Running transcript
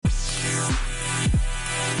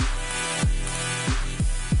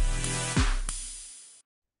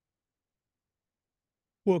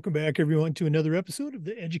Welcome back, everyone, to another episode of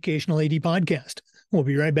the Educational AD Podcast. We'll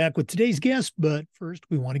be right back with today's guest, but first,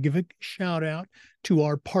 we want to give a shout out to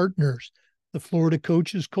our partners, the Florida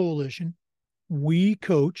Coaches Coalition, We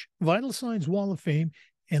Coach, Vital Signs Wall of Fame,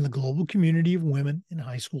 and the Global Community of Women in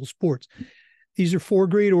High School Sports. These are four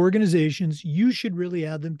great organizations. You should really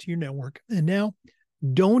add them to your network. And now,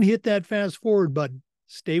 don't hit that fast forward button.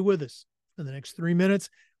 Stay with us for the next 3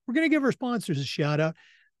 minutes. We're going to give our sponsors a shout out.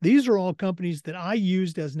 These are all companies that I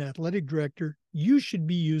used as an athletic director. You should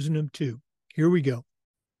be using them too. Here we go.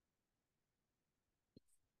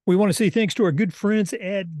 We want to say thanks to our good friends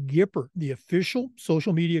at Gipper, the official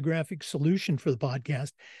social media graphic solution for the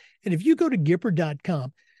podcast. And if you go to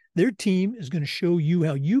Gipper.com, their team is going to show you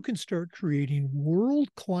how you can start creating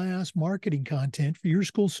world-class marketing content for your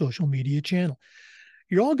school's social media channel.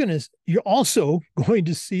 You're also going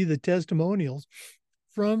to see the testimonials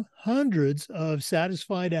from hundreds of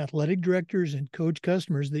satisfied athletic directors and coach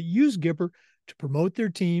customers that use Gipper to promote their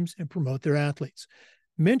teams and promote their athletes.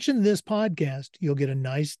 Mention this podcast, you'll get a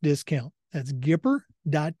nice discount. That's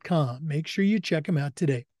Gipper.com. Make sure you check them out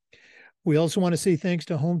today. We also want to say thanks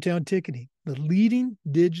to Hometown Ticketing, the leading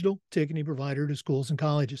digital ticketing provider to schools and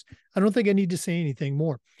colleges. I don't think I need to say anything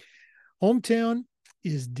more. Hometown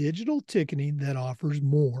is digital ticketing that offers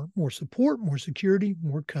more support, more security,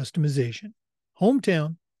 more customization.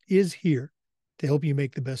 Hometown is here to help you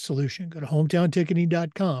make the best solution. Go to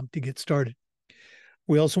hometownticketing.com to get started.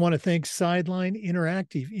 We also want to thank Sideline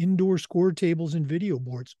Interactive, indoor score tables and video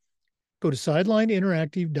boards. Go to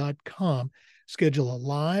sidelineinteractive.com, schedule a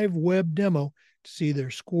live web demo to see their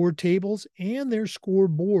score tables and their score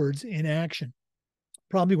boards in action.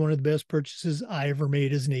 Probably one of the best purchases I ever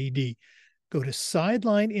made as an AD. Go to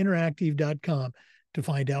sidelineinteractive.com to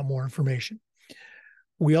find out more information.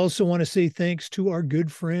 We also want to say thanks to our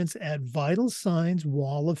good friends at Vital Signs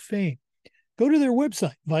Wall of Fame. Go to their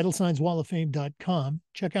website, vitalsignswalloffame.com.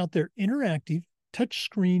 Check out their interactive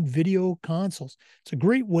touchscreen video consoles. It's a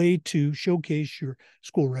great way to showcase your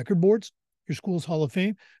school record boards, your school's Hall of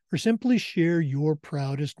Fame, or simply share your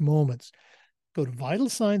proudest moments. Go to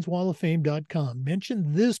vitalsignswalloffame.com.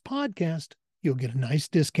 Mention this podcast, you'll get a nice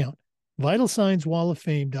discount.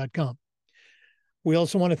 vitalsignswalloffame.com. We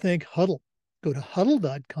also want to thank Huddle. Go to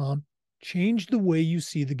huddle.com, change the way you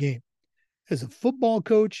see the game. As a football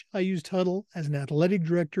coach, I used Huddle. As an athletic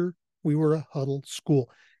director, we were a Huddle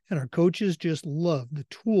school, and our coaches just loved the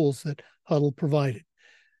tools that Huddle provided.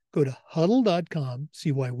 Go to huddle.com,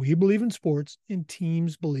 see why we believe in sports and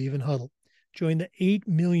teams believe in Huddle. Join the 8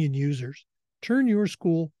 million users. Turn your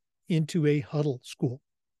school into a Huddle school.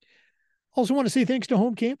 Also want to say thanks to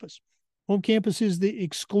Home Campus. Home Campus is the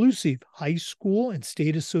exclusive high school and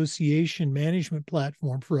state association management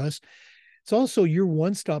platform for us. It's also your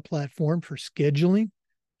one-stop platform for scheduling,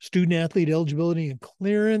 student-athlete eligibility and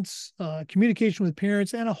clearance, communication with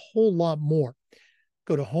parents, and a whole lot more.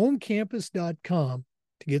 Go to homecampus.com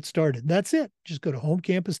to get started. That's it. Just go to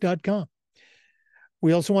homecampus.com.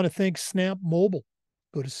 We also want to thank Snap Mobile.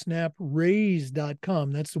 Go to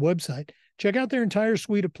snapraise.com. That's the website. Check out their entire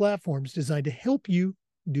suite of platforms designed to help you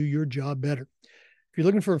do your job better. If you're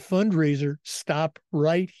looking for a fundraiser, stop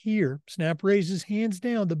right here. Snap Raise is hands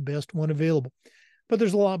down the best one available. But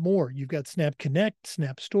there's a lot more. You've got Snap Connect,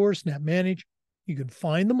 Snap Store, Snap Manage. You can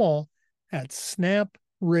find them all at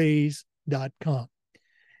snapraise.com.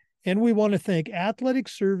 And we want to thank Athletic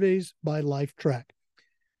Surveys by LifeTrack.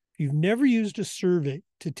 If you've never used a survey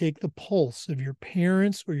to take the pulse of your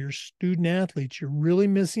parents or your student athletes, you're really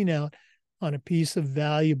missing out on a piece of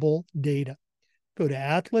valuable data. Go to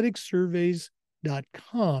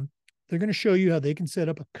athleticsurveys.com. They're going to show you how they can set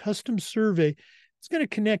up a custom survey. It's going to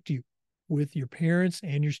connect you with your parents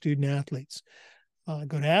and your student athletes. Go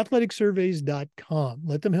to athleticsurveys.com.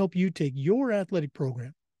 Let them help you take your athletic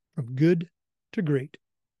program from good to great.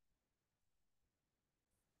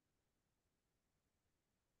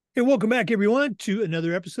 Hey, welcome back, everyone, to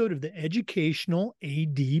another episode of the Educational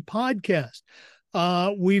AD Podcast.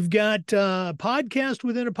 We've got a podcast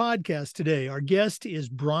within a podcast today. Our guest is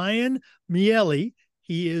Brian Maieli.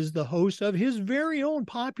 He is the host of his very own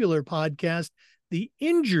popular podcast, the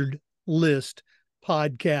Injured List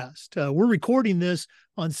podcast. We're recording this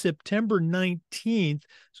on September 19th,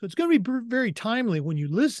 so it's going to be very timely when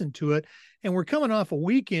you listen to it. And we're coming off a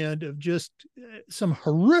weekend of just some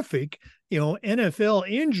horrific, NFL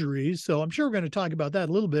injuries. So I'm sure we're going to talk about that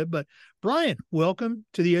a little bit. But Brian, welcome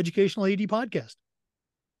to the Educational AD Podcast.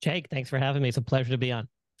 Jake, thanks for having me. It's a pleasure to be on.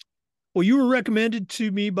 Well, you were recommended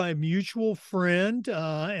to me by a mutual friend,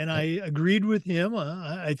 and I agreed with him.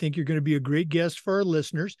 I think you're going to be a great guest for our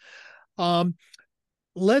listeners.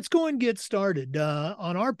 Let's go and get started.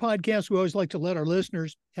 On our podcast, we always like to let our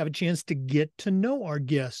listeners have a chance to get to know our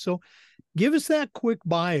guests. So give us that quick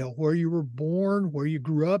bio, where you were born, where you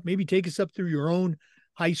grew up, maybe take us up through your own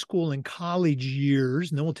high school and college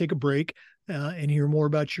years, and then we'll take a break and hear more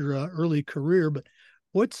about your early career. But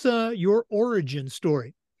what's your origin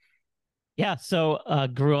story? Yeah, so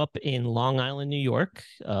grew up in Long Island, New York,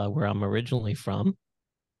 where I'm originally from.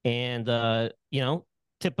 And,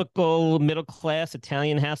 typical middle class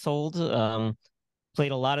Italian household.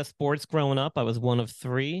 Played a lot of sports growing up. I was one of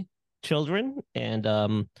three children.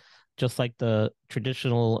 And just like the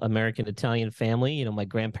traditional American Italian family, my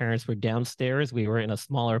grandparents were downstairs. We were in a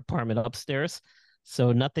smaller apartment upstairs.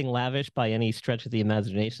 So nothing lavish by any stretch of the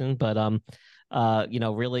imagination, but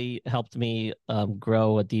really helped me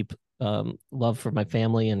grow a deep love for my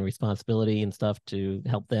family and responsibility and stuff to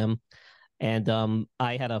help them. And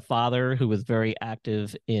I had a father who was very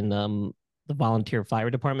active in the volunteer fire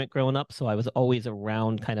department growing up. So I was always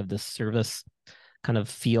around kind of the service kind of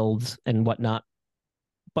fields and whatnot.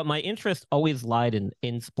 But my interest always lied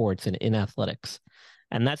in sports and in athletics.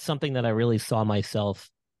 And that's something that I really saw myself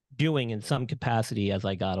doing in some capacity as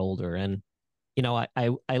I got older. And,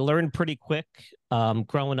 I learned pretty quick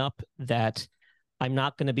growing up that I'm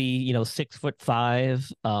not going to be,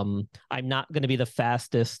 6'5". I'm not going to be the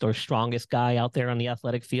fastest or strongest guy out there on the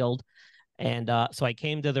athletic field. And so I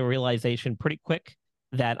came to the realization pretty quick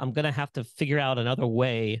that I'm going to have to figure out another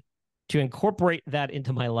way to incorporate that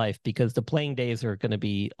into my life because the playing days are going to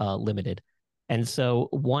be limited. And so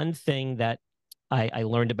one thing that I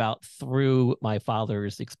learned about through my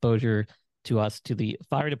father's exposure to us to the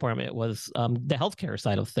fire department was the healthcare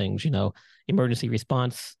side of things, emergency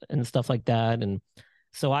response and stuff like that. And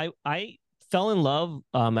so I fell in love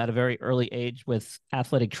at a very early age with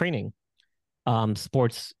athletic training,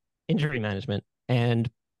 sports injury management. And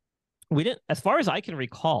we didn't, as far as I can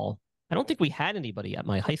recall, I don't think we had anybody at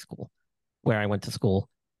my high school where I went to school.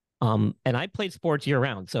 And I played sports year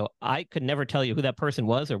round. So I could never tell you who that person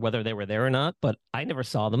was or whether they were there or not, but I never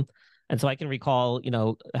saw them. And so I can recall,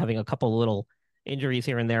 having a couple little injuries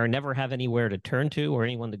here and there, never have anywhere to turn to or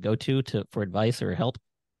anyone to go to for advice or help.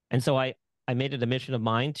 And so I made it a mission of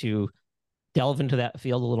mine to delve into that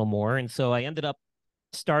field a little more. And so I ended up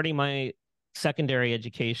starting my secondary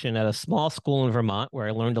education at a small school in Vermont where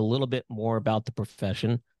I learned a little bit more about the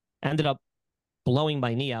profession. Ended up blowing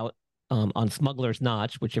my knee out on Smuggler's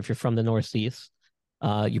Notch, which if you're from the Northeast,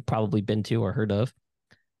 you've probably been to or heard of.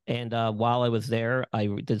 And while I was there, I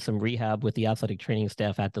did some rehab with the athletic training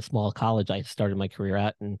staff at the small college I started my career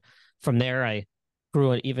at. And from there, I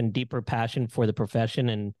grew an even deeper passion for the profession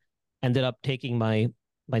and ended up taking my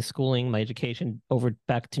schooling, my education over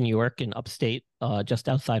back to New York in upstate, just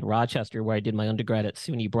outside Rochester, where I did my undergrad at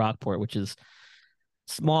SUNY Brockport, which is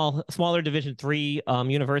smaller Division III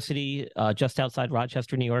university just outside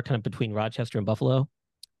Rochester, New York, kind of between Rochester and Buffalo.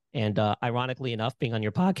 And ironically enough, being on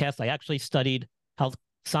your podcast, I actually studied health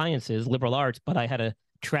sciences, liberal arts, but I had a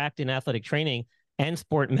track in athletic training and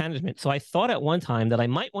sport management. So I thought at one time that I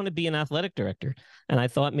might want to be an athletic director. And I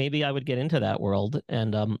thought maybe I would get into that world.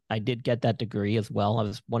 And I did get that degree as well. I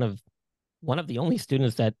was one of the only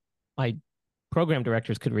students that my program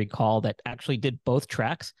directors could recall that actually did both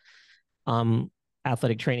tracks,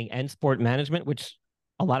 athletic training and sport management, which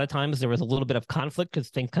a lot of times there was a little bit of conflict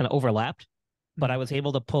because things kind of overlapped. But I was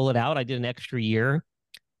able to pull it out. I did an extra year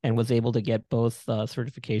and was able to get both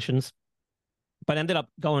certifications, but ended up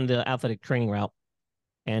going the athletic training route.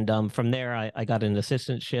 And from there, I got an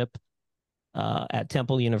assistantship at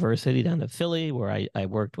Temple University down in Philly, where I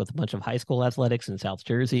worked with a bunch of high school athletics in South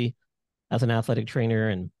Jersey as an athletic trainer.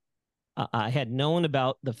 And I had known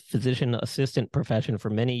about the physician assistant profession for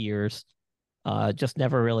many years, just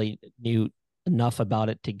never really knew enough about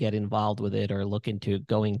it to get involved with it or look into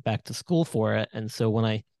going back to school for it. And so when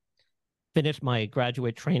I finished my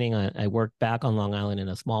graduate training, I worked back on Long Island in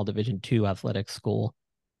a small Division II athletics school,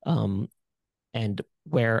 and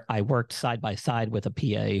where I worked side by side with a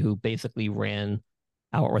PA who basically ran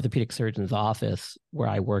our orthopedic surgeon's office, where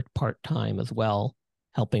I worked part-time as well,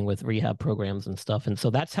 helping with rehab programs and stuff. And so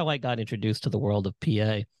that's how I got introduced to the world of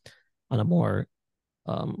PA on a more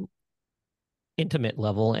intimate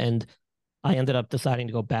level. And I ended up deciding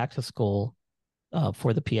to go back to school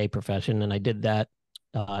for the PA profession. And I did that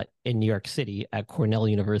in New York City at Cornell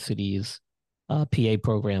University's PA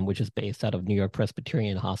program, which is based out of New York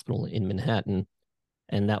Presbyterian Hospital in Manhattan.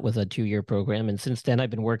 And that was a 2-year program. And since then, I've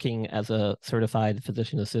been working as a certified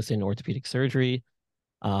physician assistant in orthopedic surgery,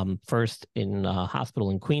 first in a hospital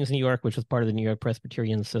in Queens, New York, which was part of the New York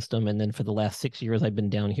Presbyterian system. And then for the last 6 years, I've been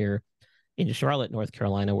down here in Charlotte, North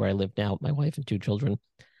Carolina, where I live now with my wife and 2 children.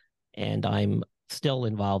 And I'm still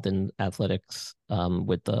involved in athletics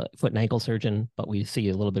with the foot and ankle surgeon, but we see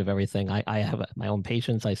a little bit of everything. I have my own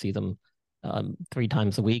patients. I see them 3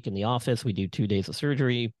 times a week in the office. We do 2 days of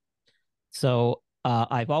surgery. So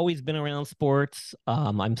I've always been around sports.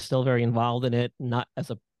 I'm still very involved in it, not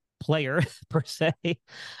as a player per se.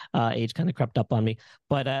 Age kind of crept up on me,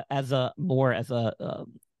 but as a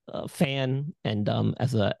fan and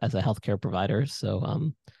as a healthcare provider.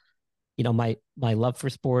 So my love for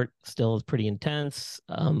sport still is pretty intense.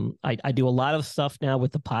 I do a lot of stuff now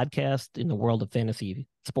with the podcast in the world of fantasy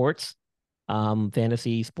sports,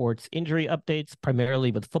 fantasy sports injury updates,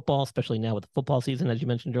 primarily with football, especially now with the football season, as you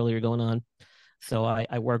mentioned earlier, going on. So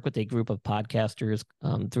I work with a group of podcasters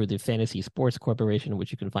through the Fantasy Sports Corporation,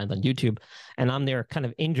 which you can find on YouTube. And I'm their kind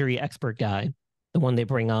of injury expert guy, the one they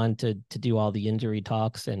bring on to do all the injury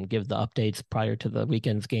talks and give the updates prior to the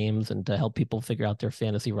weekend's games and to help people figure out their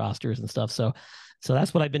fantasy rosters and stuff. So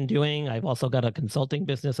that's what I've been doing. I've also got a consulting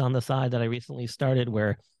business on the side that I recently started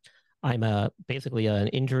where I'm basically an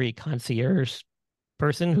injury concierge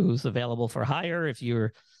person who's available for hire if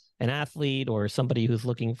you're an athlete or somebody who's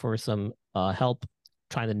looking for some help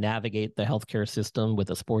trying to navigate the healthcare system with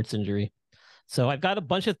a sports injury. So I've got a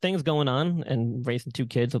bunch of things going on and raising 2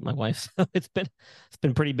 kids with my wife. So it's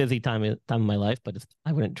been pretty busy time of my life, but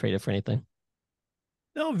I wouldn't trade it for anything.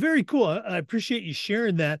 No, very cool. I appreciate you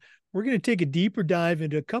sharing that. We're going to take a deeper dive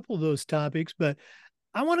into a couple of those topics, but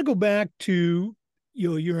I want to go back to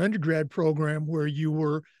your undergrad program where you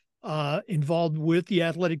were involved with the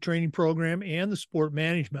athletic training program and the sport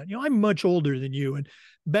management. I'm much older than you, and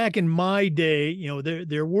back in my day,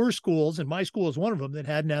 there were schools, and my school is one of them, that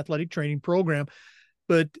had an athletic training program,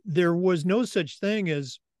 but there was no such thing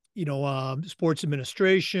as sports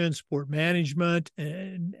administration, sport management,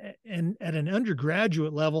 and at an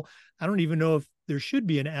undergraduate level, I don't even know if there should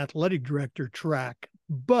be an athletic director track.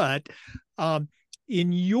 But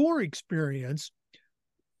in your experience,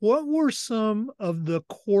 what were some of the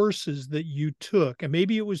courses that you took? And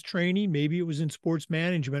maybe it was training, maybe it was in sports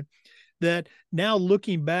management, that now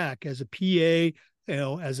looking back as a PA,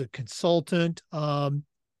 as a consultant,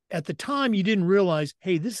 at the time you didn't realize,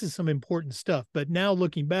 hey, this is some important stuff. But now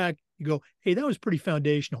looking back, you go, hey, that was pretty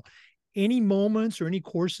foundational. Any moments or any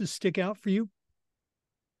courses stick out for you?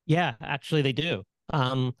 Yeah, actually they do.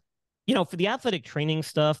 For the athletic training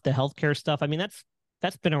stuff, the healthcare stuff, I mean,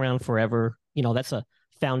 that's been around forever. That's a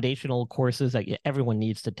foundational courses that everyone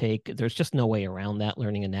needs to take. There's just no way around that,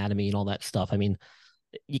 learning anatomy and all that stuff. I mean,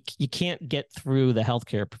 you can't get through the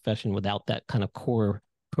healthcare profession without that kind of core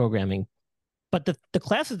programming. But the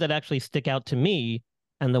classes that actually stick out to me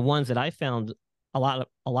and the ones that I found a lot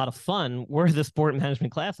of fun were the sport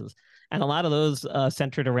management classes. And a lot of those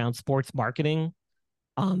centered around sports marketing,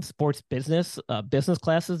 sports business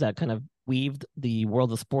classes that kind of weaved the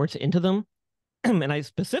world of sports into them. And I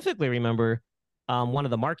specifically remember one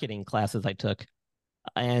of the marketing classes I took,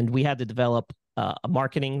 and we had to develop a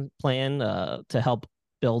marketing plan to help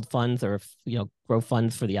build funds or grow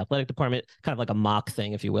funds for the athletic department, kind of like a mock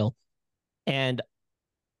thing, if you will. And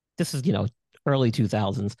this is early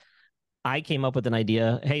 2000s. I came up with an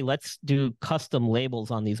idea. Hey, let's do custom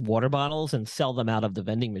labels on these water bottles and sell them out of the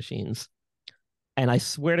vending machines. And I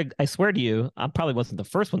swear to you, I probably wasn't the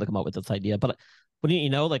first one to come up with this idea, but wouldn't you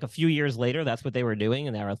know, like a few years later, that's what they were doing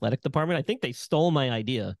in our athletic department. I think they stole my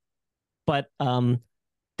idea, but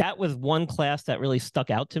that was one class that really stuck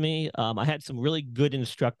out to me. I had some really good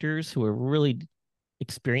instructors who were really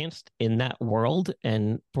experienced in that world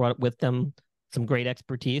and brought with them some great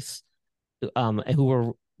expertise, and who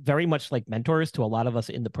were very much like mentors to a lot of us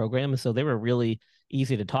in the program. So they were really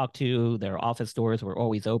easy to talk to. Their office doors were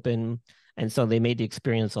always open. And so they made the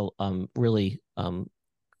experience really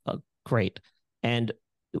great. And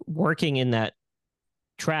working in that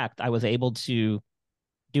track, I was able to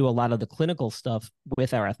do a lot of the clinical stuff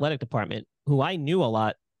with our athletic department, who I knew a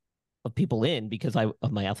lot of people in because of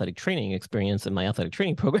my athletic training experience and my athletic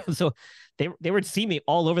training program. So they would see me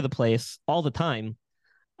all over the place all the time.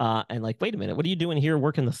 And like, wait a minute, what are you doing here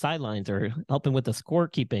working the sidelines or helping with the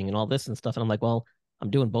scorekeeping and all this and stuff? And I'm like, well, I'm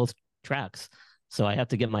doing both tracks, so I have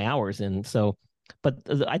to get my hours in. So, but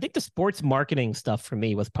I think the sports marketing stuff for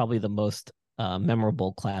me was probably the most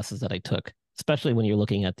memorable classes that I took, especially when you're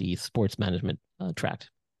looking at the sports management track.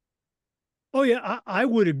 Oh yeah, I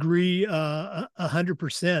would agree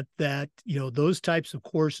 100% that those types of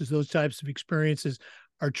courses, those types of experiences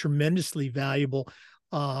are tremendously valuable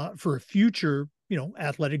for a future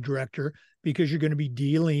athletic director, because you're going to be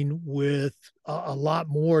dealing with a lot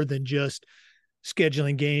more than just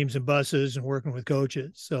scheduling games and buses and working with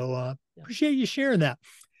coaches. So appreciate you sharing that.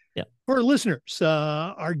 Yeah. For our listeners,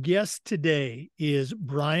 our guest today is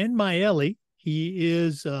Brian Maieli. He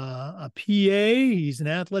is a PA. He's an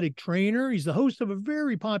athletic trainer. He's the host of a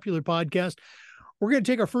very popular podcast. We're going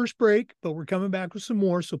to take our first break, but we're coming back with some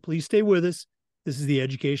more, so please stay with us. This is the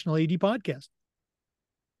Educational AD Podcast.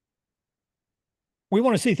 We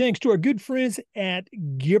want to say thanks to our good friends at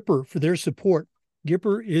Gipper for their support.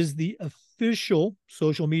 Gipper is the official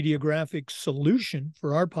social media graphics solution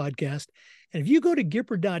for our podcast. And if you go to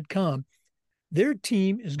Gipper.com, their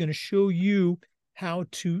team is going to show you how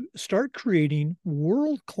to start creating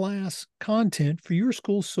world-class content for your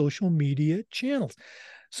school's social media channels.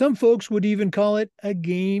 Some folks would even call it a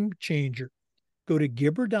game changer. Go to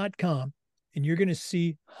Gipper.com and you're going to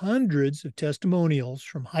see hundreds of testimonials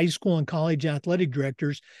from high school and college athletic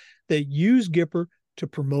directors that use Gipper to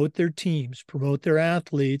promote their teams, promote their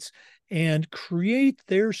athletes, and create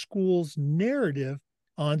their school's narrative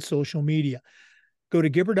on social media. Go to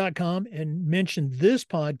Gipper.com and mention this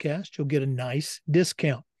podcast. You'll get a nice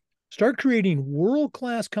discount. Start creating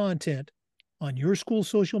world-class content on your school's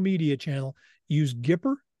social media channel. Use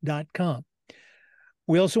Gipper.com.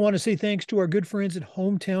 We also want to say thanks to our good friends at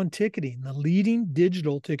Hometown Ticketing, the leading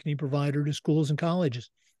digital ticketing provider to schools and colleges.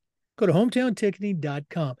 Go to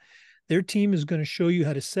hometownticketing.com. Their team is going to show you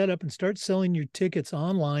how to set up and start selling your tickets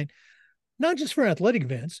online, not just for athletic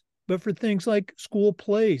events, but for things like school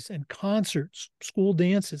plays and concerts, school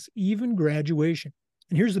dances, even graduation.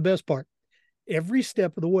 And here's the best part. Every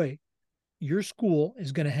step of the way, your school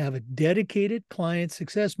is going to have a dedicated client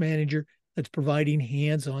success manager that's providing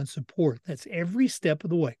hands-on support. That's every step of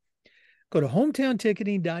the way. Go to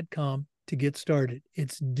hometownticketing.com to get started.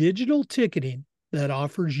 It's digital ticketing that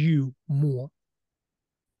offers you more.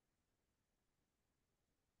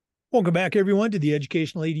 Welcome back, everyone, to the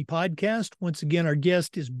Educational AD Podcast. Once again, our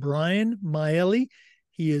guest is Brian Maieli.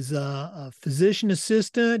 He is a physician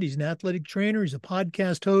assistant. He's an athletic trainer. He's a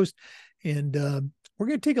podcast host. And we're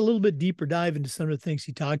going to take a little bit deeper dive into some of the things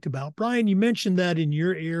he talked about. Brian, you mentioned that in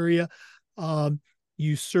your area,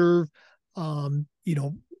 you serve,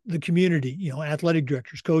 the community, athletic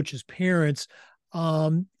directors, coaches, parents,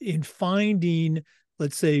 in finding,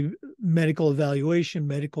 let's say, medical evaluation,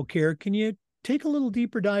 medical care. Can you take a little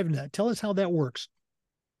deeper dive into that? Tell us how that works.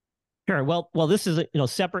 Sure. Well, this is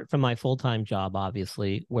separate from my full-time job,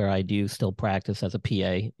 obviously, where I do still practice as a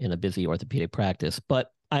PA in a busy orthopedic practice.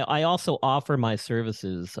 But I also offer my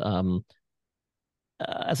services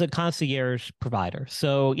as a concierge provider.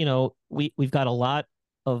 So, we've got a lot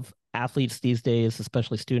of athletes these days,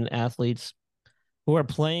 especially student athletes, who are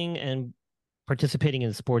playing and participating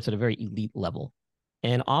in sports at a very elite level.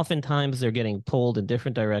 And oftentimes they're getting pulled in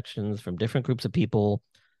different directions from different groups of people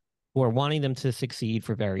who are wanting them to succeed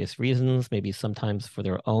for various reasons, maybe sometimes for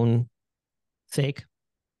their own sake,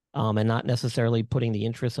 and not necessarily putting the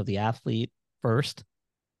interests of the athlete first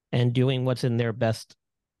and doing what's in their best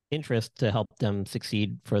interest to help them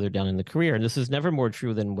succeed further down in the career. And this is never more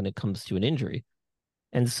true than when it comes to an injury.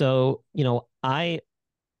 And so, I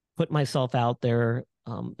put myself out there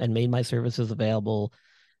and made my services available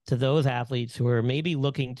to those athletes who are maybe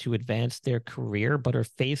looking to advance their career, but are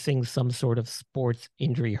facing some sort of sports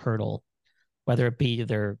injury hurdle, whether it be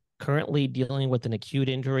they're currently dealing with an acute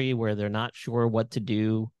injury where they're not sure what to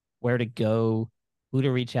do, where to go, who to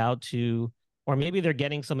reach out to, or maybe they're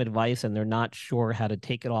getting some advice and they're not sure how to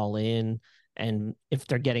take it all in and if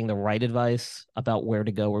they're getting the right advice about where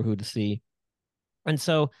to go or who to see. And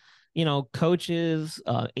so, coaches,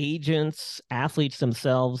 agents, athletes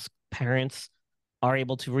themselves, parents are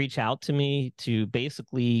able to reach out to me to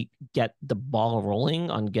basically get the ball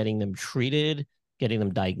rolling on getting them treated, getting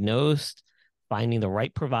them diagnosed, finding the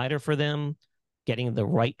right provider for them, getting the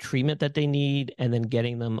right treatment that they need, and then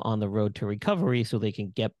getting them on the road to recovery so they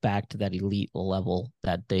can get back to that elite level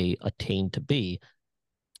that they attained to be.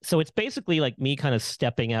 So it's basically like me kind of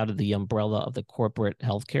stepping out of the umbrella of the corporate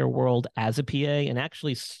healthcare world as a PA and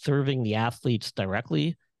actually serving the athletes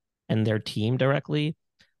directly and their team directly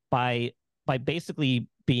by basically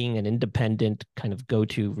being an independent kind of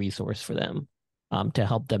go-to resource for them to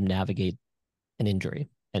help them navigate an injury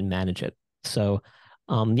and manage it. So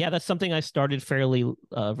that's something I started fairly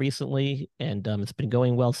recently, and it's been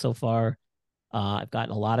going well so far. I've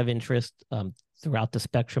gotten a lot of interest throughout the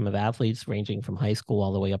spectrum of athletes, ranging from high school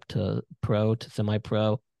all the way up to pro to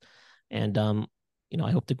semi-pro. And,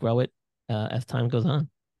 I hope to grow it as time goes on.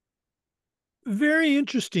 Very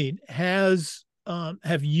interesting.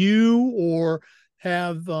 Have you or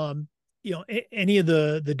have, any of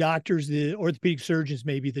the doctors, the orthopedic surgeons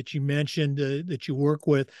maybe that you mentioned that you work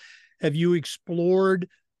with, have you explored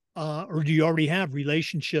or do you already have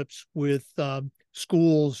relationships with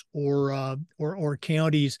schools or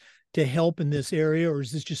counties to help in this area, or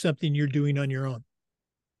is this just something you're doing on your own?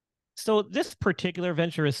 So this particular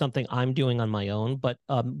venture is something I'm doing on my own, but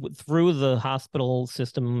through the hospital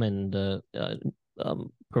system and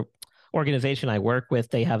um, organization I work with,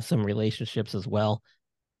 they have some relationships as well.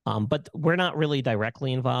 But we're not really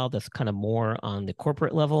directly involved. That's kind of more on the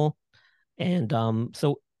corporate level. And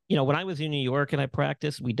so, when I was in New York and I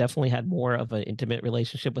practiced, we definitely had more of an intimate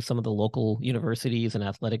relationship with some of the local universities and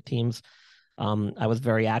athletic teams. I was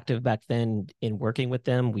very active back then in working with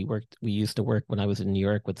them. We used to work when I was in New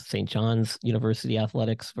York with St. John's University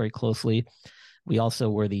Athletics very closely. We also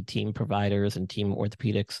were the team providers and team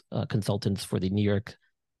orthopedics consultants for the New York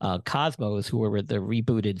Cosmos, who were the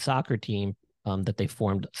rebooted soccer team that they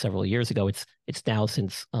formed several years ago. It's now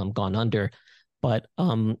since gone under, but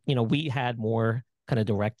we had more kind of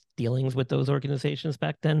direct dealings with those organizations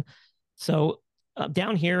back then. So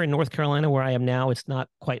down here in North Carolina, where I am now, it's not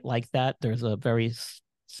quite like that. There's a very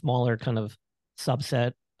smaller kind of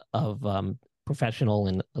subset of professional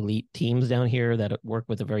and elite teams down here that work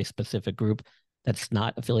with a very specific group that's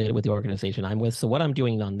not affiliated with the organization I'm with. So what I'm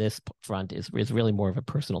doing on this front is really more of a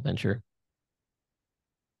personal venture.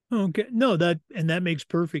 Okay. No, that makes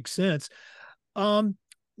perfect sense.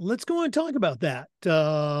 Let's go and talk about that.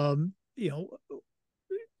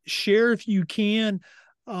 Share if you can.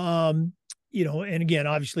 And again,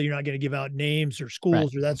 obviously you're not going to give out names or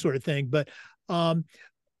schools Right. or that sort of thing, but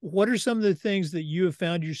what are some of the things that you have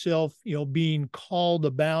found yourself, being called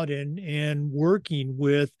about and working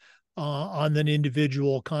with on an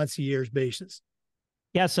individual concierge basis?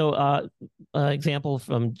 Yeah. So, example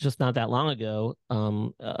from just not that long ago,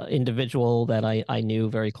 individual that I knew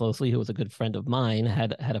very closely, who was a good friend of mine,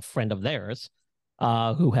 had a friend of theirs,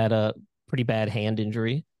 who had a pretty bad hand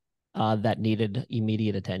injury, that needed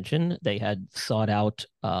immediate attention. They had sought out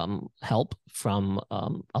help from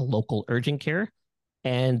a local urgent care,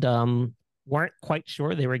 and weren't quite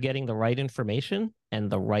sure they were getting the right information and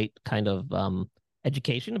the right kind of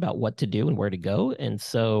education about what to do and where to go. And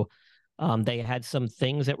so they had some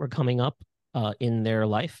things that were coming up in their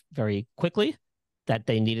life very quickly that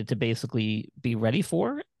they needed to basically be ready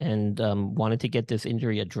for, and wanted to get this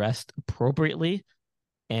injury addressed appropriately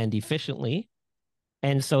and efficiently.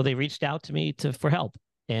 And so they reached out to me for help.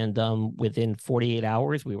 And within 48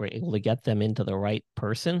 hours, we were able to get them into the right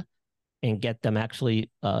person and get them actually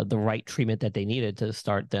the right treatment that they needed to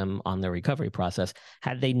start them on their recovery process.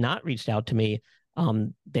 Had they not reached out to me,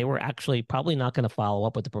 they were actually probably not going to follow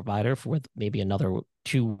up with the provider for maybe another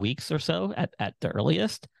 2 weeks or so at the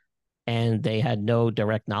earliest. And they had no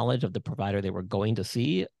direct knowledge of the provider they were going to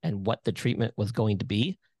see and what the treatment was going to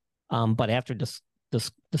be. But after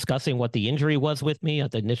discussing what the injury was with me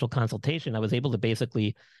at the initial consultation, I was able to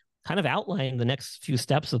basically kind of outline the next few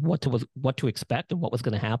steps of what to expect and what was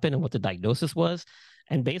going to happen and what the diagnosis was,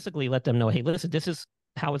 and basically let them know, hey, listen, this is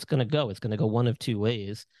how it's going to go. It's going to go one of two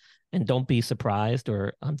ways, and don't be surprised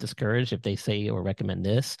or discouraged if they say or recommend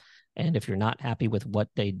this. And if you're not happy with what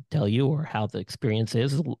they tell you or how the experience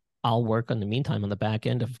is, I'll work on the meantime on the back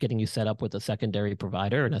end of getting you set up with a secondary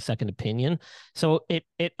provider and a second opinion. So it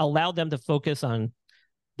allowed them to focus on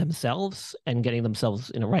themselves and getting themselves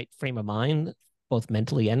in a right frame of mind, both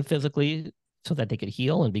mentally and physically, so that they could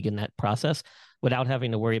heal and begin that process without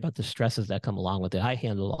having to worry about the stresses that come along with it. I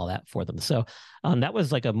handled all that for them. So that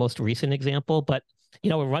was like a most recent example, but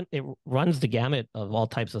it runs the gamut of all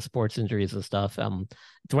types of sports injuries and stuff.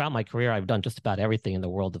 Throughout my career, I've done just about everything in the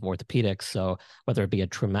world of orthopedics. So whether it be a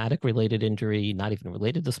traumatic related injury, not even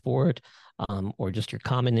related to sport, or just your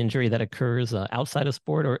common injury that occurs outside of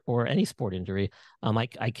sport, or any sport injury,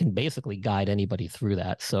 I can basically guide anybody through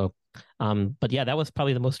that. So, but yeah, that was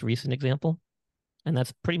probably the most recent example, and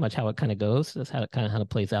that's pretty much how it kind of goes. That's how it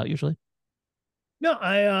plays out usually. No,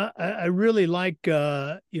 I really like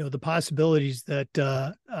the possibilities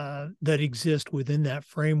that exist within that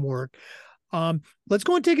framework. Let's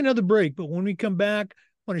go and take another break, but when we come back, I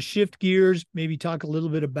want to shift gears, maybe talk a little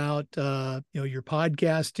bit about your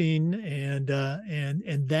podcasting and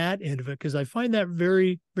that end of it, because I find that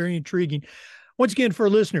very, very intriguing. Once again, for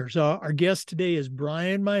our listeners, our guest today is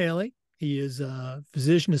Brian Maieli. He is a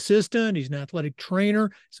physician assistant. He's an athletic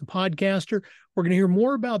trainer. He's a podcaster. We're going to hear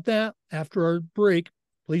more about that after our break.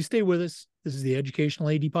 Please stay with us. This is the Educational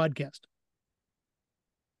AD Podcast.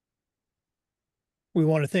 We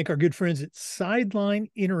want to thank our good friends at Sideline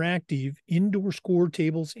Interactive Indoor Score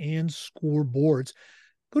Tables and Scoreboards.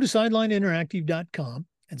 Go to sidelineinteractive.com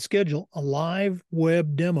and schedule a live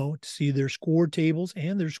web demo to see their score tables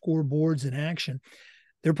and their scoreboards in action.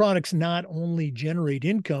 Their products not only generate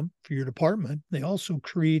income for your department, they also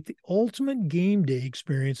create the ultimate game day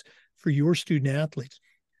experience for your student athletes.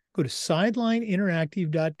 Go to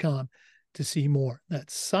sidelineinteractive.com to see more.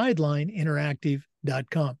 That's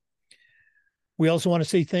sidelineinteractive.com. We also want to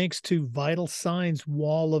say thanks to Vital Signs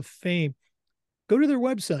Wall of Fame. Go to their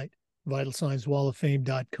website,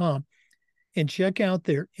 vitalsignswalloffame.com, and check out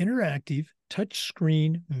their interactive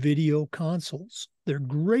touchscreen video consoles. They're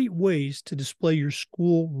great ways to display your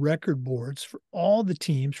school record boards for all the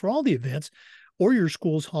teams, for all the events, or your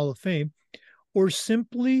school's Hall of Fame, or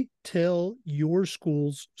simply tell your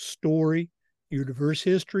school's story, your diverse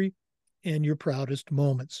history, and your proudest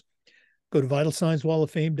moments. Go to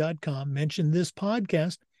vitalsignswalloffame.com, mention this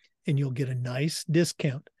podcast, and you'll get a nice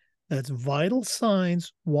discount. That's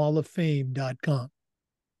vitalsignswalloffame.com.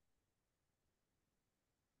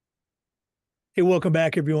 Hey, welcome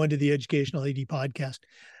back, everyone, to the Educational AD Podcast.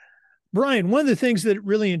 Brian, one of the things that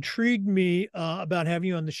really intrigued me about having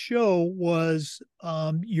you on the show was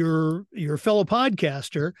your fellow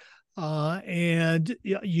podcaster, and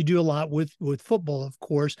you do a lot with football, of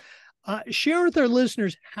course. Share with our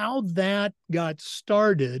listeners how that got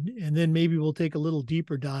started, and then maybe we'll take a little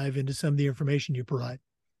deeper dive into some of the information you provide.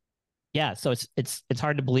 Yeah, so it's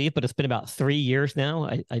hard to believe, but it's been about 3 years now,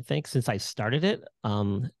 I think, since I started it.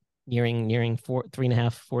 Nearing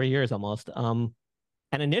 3.5, 4 years almost. And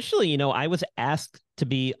initially, I was asked to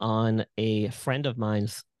be on a friend of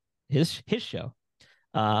mine's his show,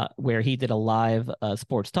 where he did a live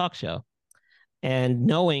sports talk show. And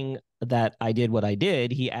knowing that I did what I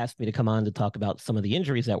did, he asked me to come on to talk about some of the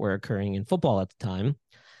injuries that were occurring in football at the time.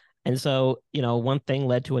 And so, one thing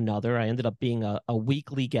led to another. I ended up being a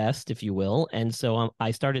weekly guest, if you will. And so I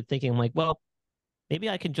started thinking, like, well, maybe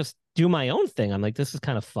I could just do my own thing. I'm like, this is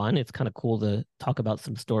kind of fun. It's kind of cool to talk about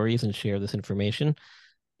some stories and share this information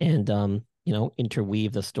and,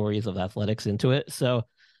 interweave the stories of athletics into it. So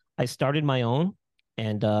I started my own,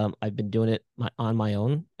 and I've been doing it on my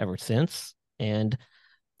own ever since. And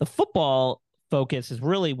the football focus is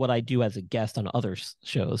really what I do as a guest on other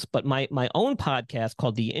shows. But my own podcast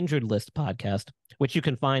called the Injured List Podcast, which you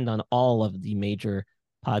can find on all of the major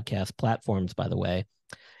podcast platforms, by the way,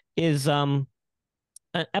 is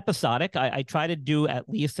episodic. I try to do at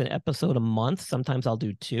least an episode a month. Sometimes I'll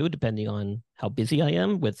do two, depending on how busy I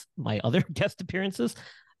am with my other guest appearances.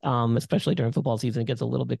 Especially during football season, it gets a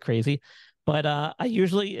little bit crazy. But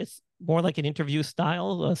it's more like an interview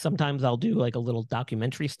style. Sometimes I'll do like a little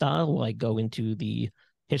documentary style where I go into the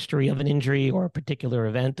history of an injury or a particular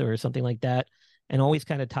event or something like that, and always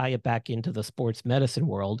kind of tie it back into the sports medicine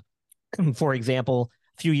world. For example,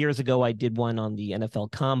 a few years ago, I did one on the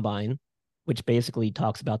NFL Combine, which basically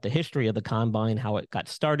talks about the history of the Combine, how it got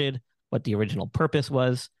started, what the original purpose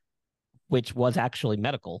was, which was actually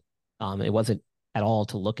medical. It wasn't at all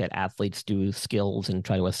to look at athletes' do skills and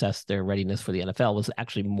try to assess their readiness for the NFL. It was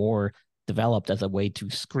actually more developed as a way to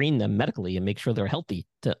screen them medically and make sure they're healthy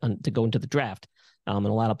to go into the draft. And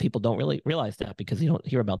a lot of people don't really realize that because you don't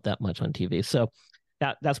hear about that much on TV. So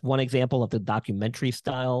that's one example of the documentary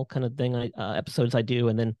style kind of thing episodes I do.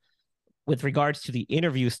 And then with regards to the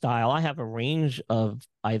interview style, I have a range of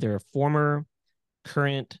either former,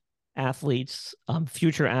 current athletes,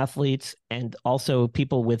 future athletes, and also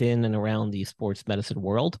people within and around the sports medicine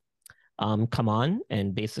world come on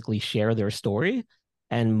and basically share their story.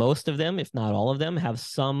 And most of them, if not all of them, have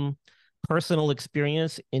some personal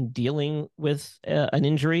experience in dealing with an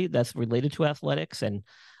injury that's related to athletics. And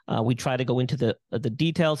we try to go into the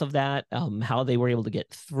details of that, how they were able to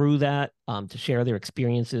get through that, to share their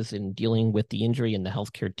experiences in dealing with the injury and the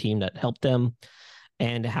healthcare team that helped them,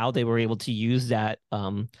 and how they were able to use that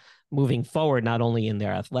moving forward, not only in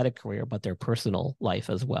their athletic career, but their personal life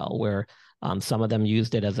as well, where some of them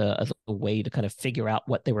used it as a way to kind of figure out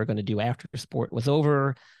what they were going to do after sport was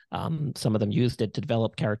over. Some of them used it to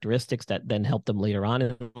develop characteristics that then helped them later on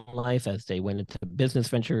in life as they went into business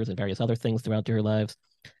ventures and various other things throughout their lives.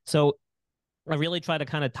 So I really try to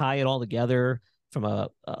kind of tie it all together from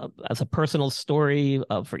as a personal story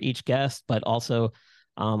for each guest, but also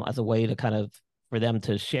as a way to kind of for them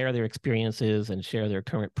to share their experiences and share their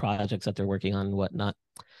current projects that they're working on and whatnot.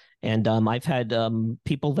 And I've had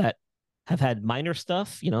people that have had minor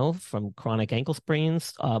stuff, from chronic ankle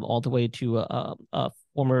sprains all the way to a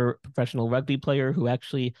former professional rugby player who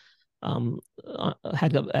actually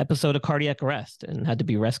had an episode of cardiac arrest and had to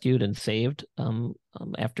be rescued and saved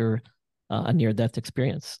after a near-death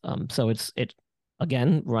experience. So it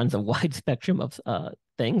again runs a wide spectrum of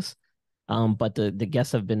things. But the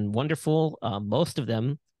guests have been wonderful. Most of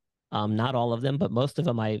them, not all of them, but most of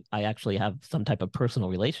them I actually have some type of personal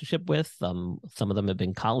relationship with. Some of them have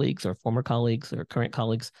been colleagues or former colleagues or current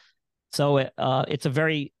colleagues. So it's a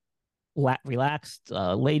very relaxed,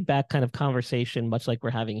 laid back kind of conversation, much like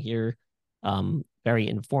we're having here. Very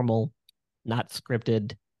informal, not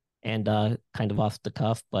scripted, and kind of off the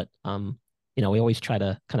cuff, but we always try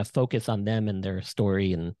to kind of focus on them and their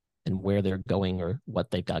story and where they're going or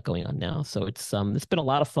what they've got going on now. So it's been a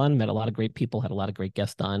lot of fun, met a lot of great people, had a lot of great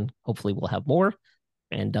guests on. Hopefully we'll have more,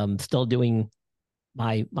 and still doing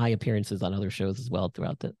my appearances on other shows as well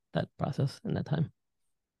throughout that process and that time.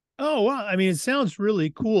 Oh, wow. I mean, it sounds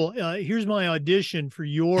really cool. Here's my audition for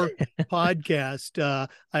your podcast.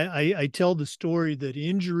 I tell the story that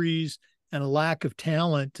injuries and a lack of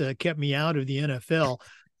talent kept me out of the NFL.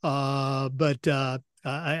 But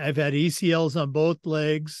I've had ACLs on both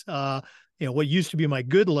legs. What used to be my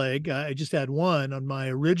good leg, I just had one on my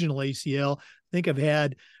original ACL. I think I've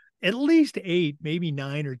had at least 8, maybe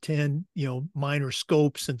 9 or 10, minor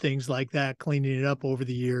scopes and things like that, cleaning it up over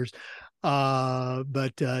the years.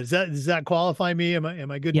 But does that qualify me? Am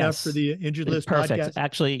I good enough for Yes, the Injured List perfect. podcast?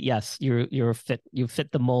 Actually, yes, you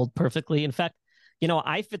fit the mold perfectly. In fact,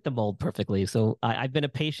 I fit the mold perfectly. So I've been a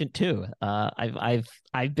patient too.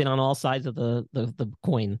 I've been on all sides of the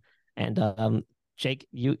coin, and Jake,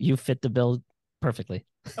 you fit the bill perfectly.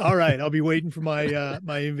 All right, I'll be waiting for my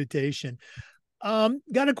invitation.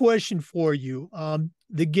 Got a question for you.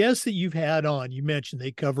 The guests that you've had on, you mentioned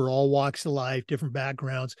they cover all walks of life, different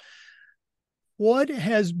backgrounds. What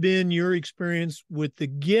has been your experience with the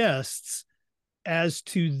guests as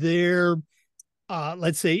to their,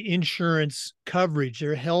 let's say, insurance coverage,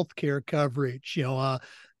 their healthcare coverage?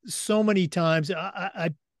 So many times I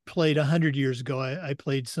played 100 years ago. I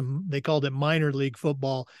played they called it minor league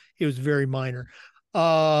football. It was very minor.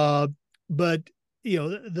 But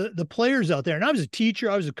the players out there, and I was a teacher,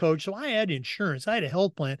 I was a coach, so I had insurance, I had a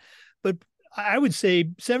health plan, but I would say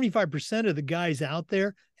 75% of the guys out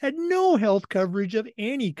there had no health coverage of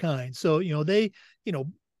any kind. So, they,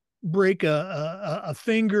 break a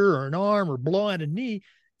finger or an arm or blow out a knee,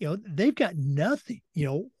 they've got nothing.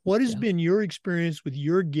 What has been your experience with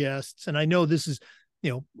your guests? And I know this is,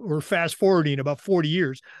 we're fast forwarding about 40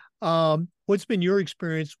 years. What's been your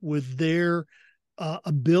experience with their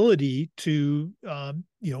ability to,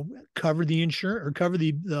 cover the insurance or cover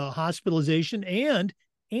the hospitalization and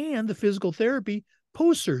the physical therapy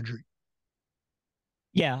post-surgery?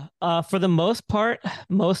 Yeah, for the most part,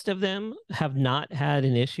 most of them have not had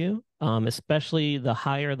an issue. Especially the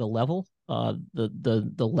higher the level,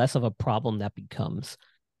 the less of a problem that becomes.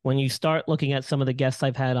 When you start looking at some of the guests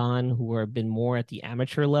I've had on who have been more at the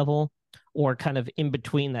amateur level, or kind of in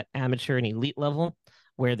between that amateur and elite level,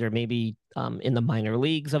 where they're maybe in the minor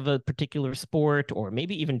leagues of a particular sport, or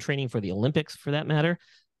maybe even training for the Olympics for that matter,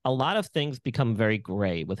 a lot of things become very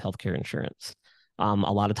gray with healthcare insurance. A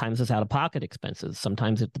lot of times it's out of pocket expenses.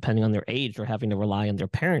 Sometimes, depending on their age, they're having to rely on their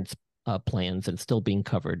parents' plans and still being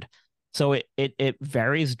covered. So it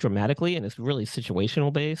varies dramatically, and it's really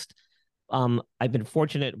situational based. I've been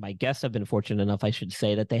fortunate, my guests have been fortunate enough, I should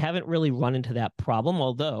say, that they haven't really run into that problem.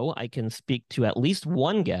 Although I can speak to at least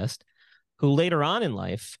one guest who later on in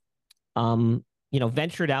life,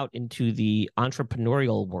 ventured out into the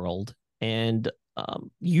entrepreneurial world, and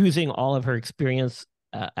using all of her experience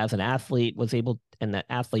as an athlete, was able, and that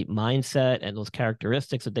athlete mindset and those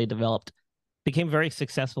characteristics that they developed, became very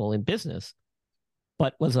successful in business,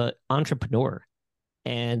 but was an entrepreneur,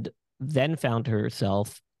 and then found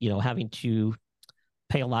herself, having to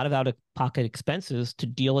pay a lot of out of pocket expenses to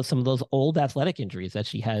deal with some of those old athletic injuries that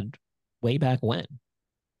she had way back when,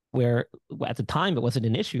 where at the time it wasn't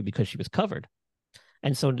an issue because she was covered.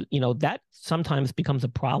 And so, that sometimes becomes a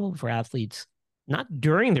problem for athletes, not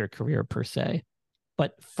during their career per se,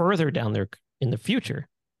 but further down there in the future,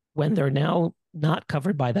 when they're now not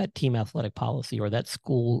covered by that team athletic policy or that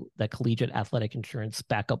collegiate athletic insurance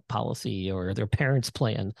backup policy or their parents'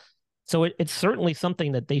 plan. So it's certainly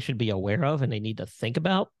something that they should be aware of, and they need to think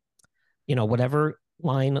about, whatever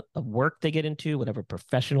line of work they get into, whatever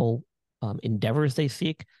professional endeavors they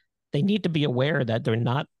seek, they need to be aware that they're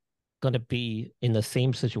not going to be in the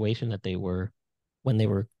same situation that they were when they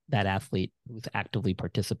were that athlete who was actively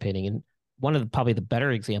participating. And one of probably the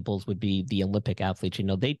better examples would be the Olympic athletes.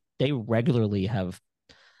 They regularly have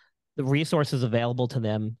the resources available to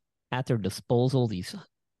them at their disposal, these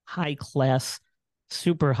high class,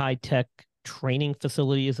 super high tech training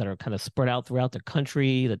facilities that are kind of spread out throughout the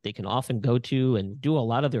country that they can often go to and do a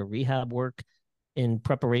lot of their rehab work in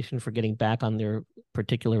preparation for getting back on their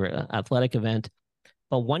particular athletic event.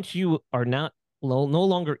 But once you are no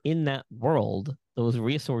longer in that world, those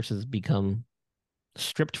resources become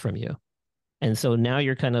stripped from you. And so now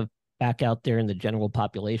you're kind of back out there in the general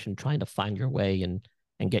population trying to find your way and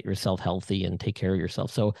get yourself healthy and take care of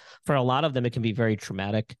yourself. So for a lot of them, it can be very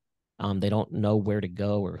traumatic. They don't know where to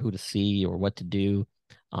go or who to see or what to do.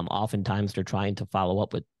 Oftentimes they're trying to follow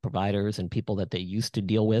up with providers and people that they used to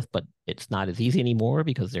deal with, but it's not as easy anymore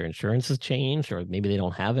because their insurance has changed or maybe they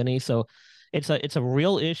don't have any. So it's a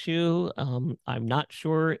real issue. I'm not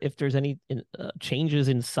sure if there's any changes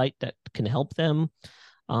in sight that can help them.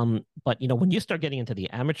 But when you start getting into the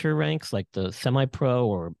amateur ranks, like the semi-pro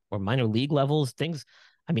or minor league levels, things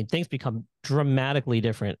become dramatically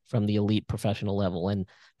different from the elite professional level. And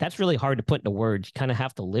that's really hard to put into words. You kind of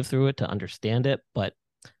have to live through it to understand it. But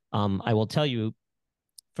I will tell you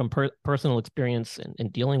from personal experience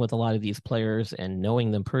and dealing with a lot of these players and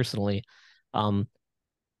knowing them personally,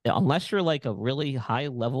 unless you're like a really high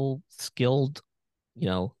level skilled,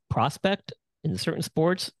 prospect in certain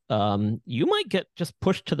sports, you might get just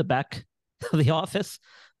pushed to the back of the office,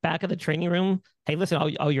 back of the training room. Hey,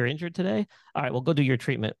 listen, you're injured today. All right, well, go do your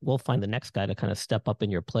treatment. We'll find the next guy to kind of step up in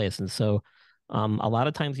your place. And so a lot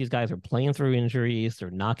of times these guys are playing through injuries. They're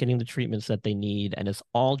not getting the treatments that they need. And it's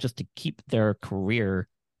all just to keep their career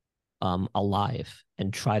alive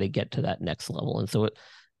and try to get to that next level. And so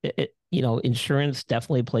insurance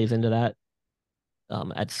definitely plays into that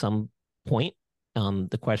at some point.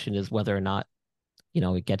 The question is whether or not,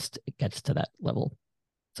 it gets to that level.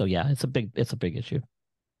 So yeah, it's a big issue.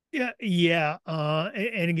 Yeah.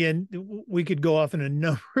 And again, we could go off in a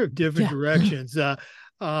number of different directions. Going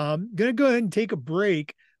to go ahead and take a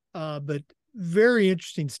break, but very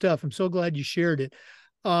interesting stuff. I'm so glad you shared it.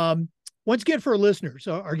 Once again, for our listeners,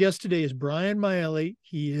 our guest today is Brian Maieli.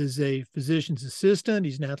 He is a physician's assistant.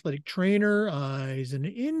 He's an athletic trainer. He's an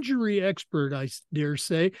injury expert, I dare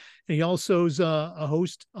say. And he also is a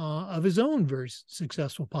host of his own very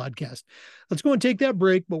successful podcast. Let's go and take that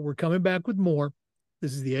break, but we're coming back with more.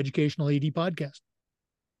 This is the Educational AD Podcast.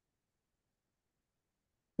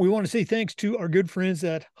 We want to say thanks to our good friends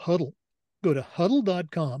at Huddle. Go to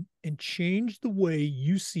huddle.com and change the way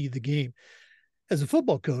you see the game. As a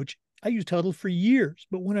football coach, I used Huddle for years,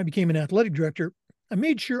 but when I became an athletic director, I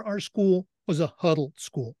made sure our school was a Huddle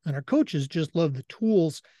school, and our coaches just loved the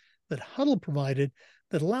tools that Huddle provided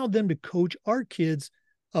that allowed them to coach our kids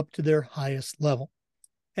up to their highest level.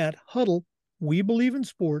 At Huddle, we believe in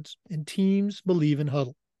sports, and teams believe in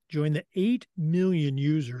Huddle. Join the 8 million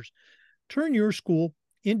users. Turn your school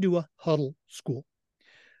into a Huddle school.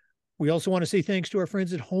 We also want to say thanks to our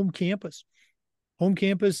friends at Home Campus. Home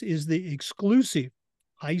Campus is the exclusive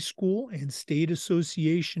high school and state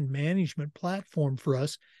association management platform for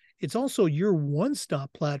us. It's also your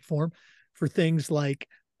one-stop platform for things like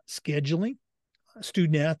scheduling,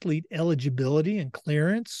 student athlete eligibility and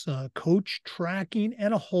clearance, coach tracking,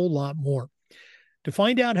 and a whole lot more. To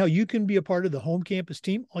find out how you can be a part of the Home Campus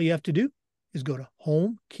team, all you have to do is go to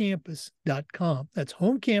homecampus.com. That's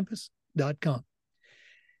homecampus.com.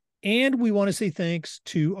 And we want to say thanks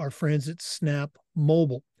to our friends at Snap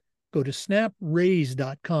Mobile. Go to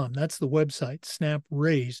snapraise.com. That's the website,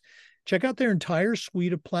 SnapRaise. Check out their entire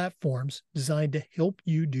suite of platforms designed to help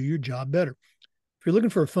you do your job better. If you're looking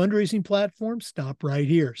for a fundraising platform, stop right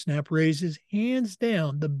here. SnapRaise is hands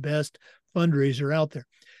down the best fundraiser out there.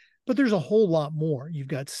 But there's a whole lot more. You've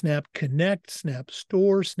got Snap Connect, Snap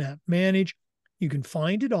Store, Snap Manage. You can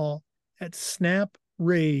find it all at snapraise.com.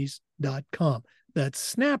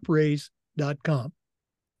 That's snapraise.com.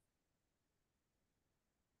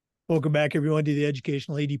 Welcome back, everyone, to the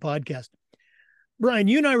Educational AD Podcast. Brian,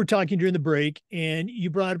 you and I were talking during the break, and you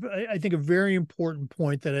brought up, I think, a very important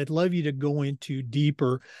point that I'd love you to go into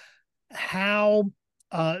deeper. How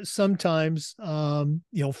sometimes,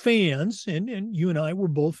 fans, and you and I were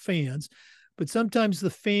both fans, but sometimes the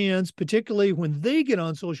fans, particularly when they get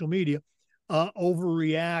on social media,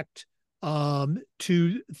 overreact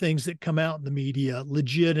to things that come out in the media,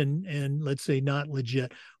 legit and let's say not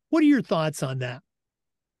legit. What are your thoughts on that?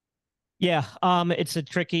 Yeah, it's a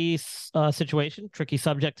tricky situation, tricky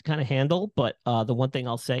subject to kind of handle. But the one thing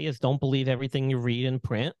I'll say is don't believe everything you read in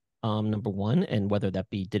print, number one, and whether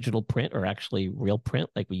that be digital print or actually real print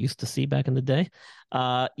like we used to see back in the day.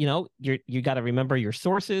 You got to remember your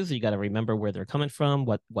sources. You got to remember where they're coming from,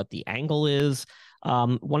 what the angle is.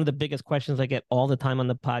 One of the biggest questions I get all the time on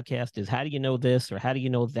the podcast is, how do you know this, or how do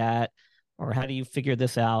you know that? Or how do you figure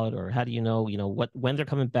this out? Or how do you know, when they're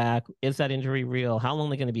coming back? Is that injury real? How long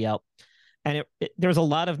are they going to be out? And there's a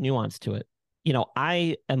lot of nuance to it.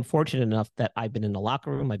 I am fortunate enough that I've been in the locker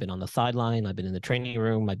room, I've been on the sideline, I've been in the training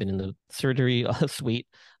room, I've been in the surgery suite,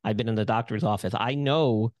 I've been in the doctor's office. I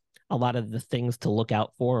know a lot of the things to look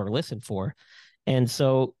out for or listen for. And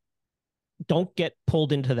so don't get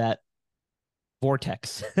pulled into that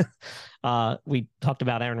vortex. We talked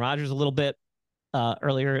about Aaron Rodgers a little bit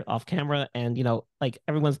earlier off camera, and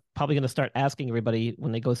everyone's probably going to start asking everybody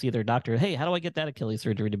when they go see their doctor, hey, how do I get that Achilles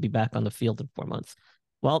surgery to be back on the field in 4 months?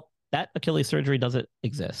 Well, that Achilles surgery doesn't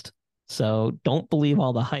exist. So don't believe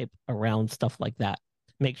all the hype around stuff like that.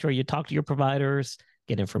 Make sure you talk to your providers,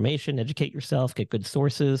 get information, educate yourself, get good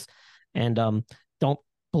sources, and don't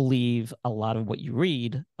believe a lot of what you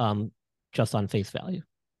read just on face value.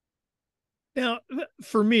 Now,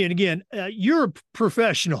 for me, and again, you're a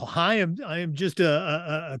professional. I am just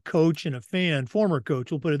a coach and a fan, former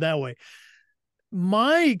coach. We'll put it that way.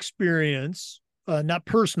 My experience, not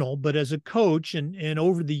personal, but as a coach and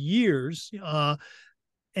over the years,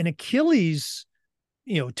 an Achilles,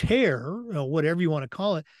 tear, whatever you want to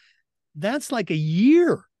call it, that's like a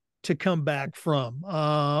year to come back from.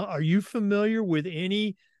 Are you familiar with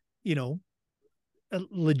any, a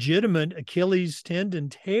legitimate Achilles tendon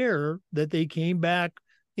tear that they came back,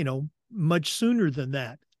 much sooner than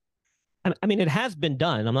that? I mean, it has been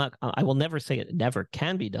done. I will never say it never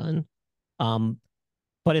can be done. Um,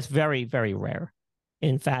 but it's very, very rare.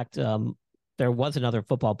 In fact, there was another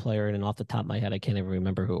football player, and off the top of my head, I can't even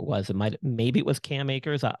remember who it was. Maybe it was Cam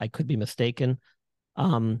Akers. I could be mistaken.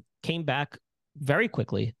 Came back very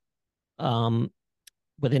quickly,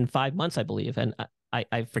 within 5 months, I believe. And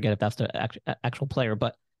I forget if that's the actual player,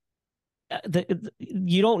 but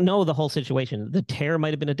you don't know the whole situation. The tear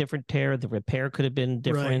might have been a different tear. The repair could have been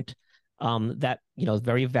different. Right. That is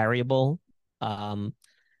very variable.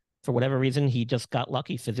 For whatever reason, he just got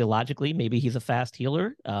lucky physiologically. Maybe he's a fast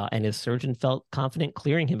healer, and his surgeon felt confident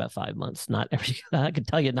clearing him at 5 months. I can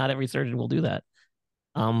tell you, not every surgeon will do that.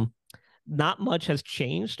 Not much has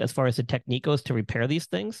changed as far as the technique goes to repair these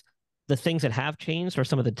things. The things that have changed are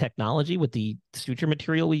some of the technology with the suture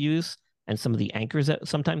material we use and some of the anchors that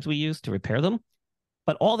sometimes we use to repair them.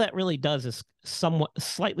 But all that really does is somewhat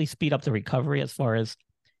slightly speed up the recovery, as far as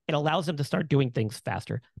it allows them to start doing things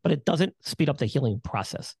faster, but it doesn't speed up the healing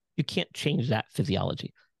process. You can't change that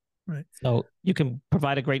physiology. Right. So you can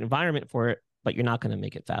provide a great environment for it, but you're not going to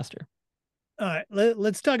make it faster. All right,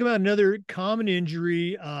 let's talk about another common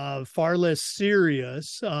injury, far less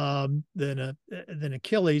serious than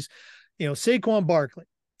Achilles. Saquon Barkley.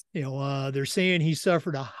 They're saying he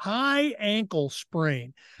suffered a high ankle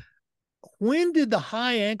sprain. When did the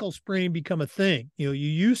high ankle sprain become a thing? You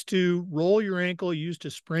used to roll your ankle, you used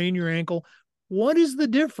to sprain your ankle. What is the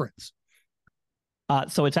difference?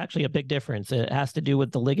 So it's actually a big difference. It has to do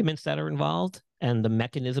with the ligaments that are involved and the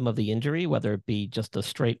mechanism of the injury, whether it be just a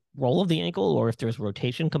straight roll of the ankle or if there's a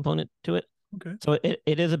rotation component to it. Okay. So it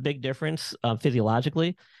is a big difference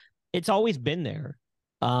physiologically. It's always been there.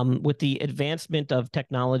 With the advancement of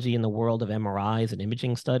technology in the world of MRIs and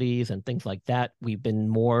imaging studies and things like that, we've been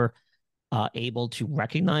more able to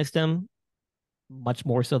recognize them much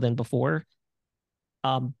more so than before.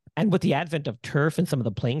 And with the advent of turf and some of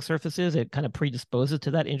the playing surfaces, it kind of predisposes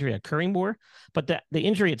to that injury occurring more. But the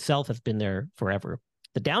injury itself has been there forever.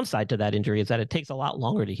 The downside to that injury is that it takes a lot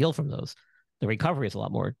longer to heal from those. The recovery is a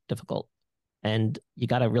lot more difficult. And you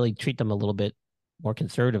got to really treat them a little bit more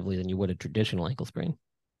conservatively than you would a traditional ankle sprain.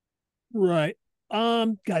 Right.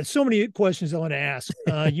 Got so many questions I want to ask.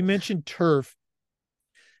 You mentioned turf.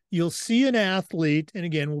 You'll see an athlete, and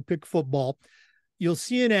again, we'll pick football. You'll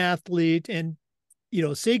see an athlete, and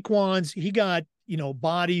Saquon's, he got,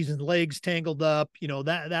 bodies and legs tangled up.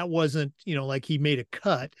 That wasn't, like he made a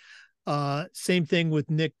cut. Same thing with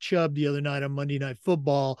Nick Chubb the other night on Monday Night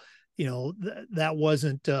Football. That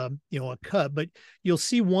wasn't, a cut. But you'll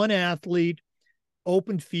see one athlete,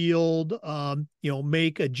 open field,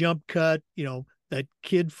 make a jump cut. That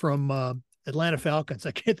kid from Atlanta Falcons,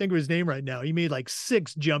 I can't think of his name right now. He made like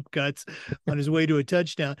 6 jump cuts on his way to a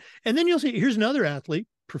touchdown. And then you'll see, here's another athlete,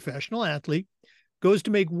 professional athlete, goes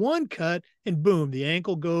to make one cut, and boom, the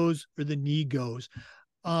ankle goes or the knee goes.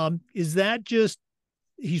 Is that just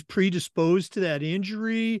he's predisposed to that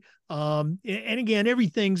injury? And again,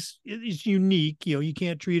 everything's is unique. You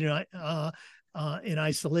can't treat it in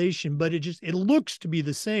isolation, but it looks to be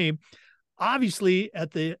the same. Obviously,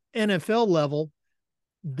 at the NFL level,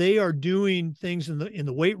 they are doing things in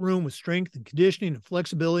the weight room with strength and conditioning and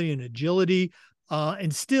flexibility and agility,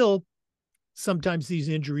 and still sometimes these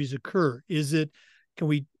injuries occur. Can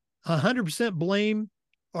we 100% blame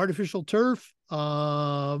artificial turf,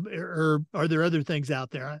 or are there other things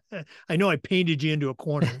out there? I know I painted you into a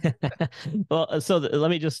corner. Well, so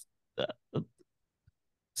let me just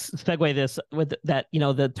segue this with that.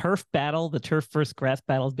 The turf battle, the turf versus grass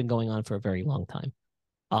battle, has been going on for a very long time.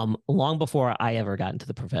 Long before I ever got into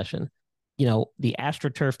the profession. The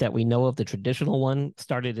AstroTurf that we know of, the traditional one,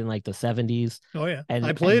 started in like the 70s. Oh yeah, and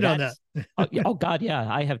I played on that. Oh God,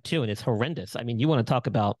 yeah, I have too, and it's horrendous. I mean, you want to talk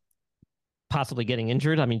about possibly getting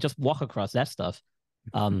injured? I mean, just walk across that stuff.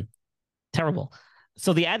 Terrible.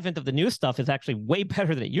 So the advent of the new stuff is actually way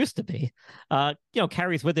better than it used to be.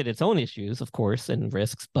 Carries with it its own issues, of course, and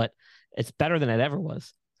risks, but it's better than it ever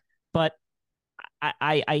was. But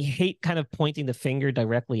I hate kind of pointing the finger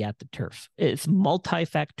directly at the turf. It's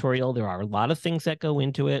multifactorial. There are a lot of things that go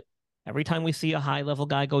into it. Every time we see a high level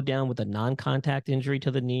guy go down with a non-contact injury to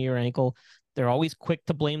the knee or ankle, they're always quick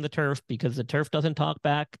to blame the turf because the turf doesn't talk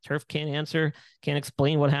back. Turf can't answer, can't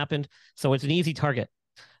explain what happened. So it's an easy target.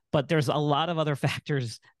 But there's a lot of other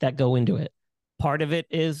factors that go into it. Part of it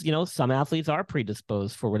is, some athletes are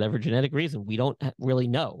predisposed for whatever genetic reason. We don't really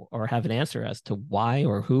know or have an answer as to why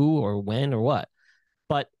or who or when or what.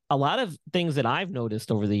 But a lot of things that I've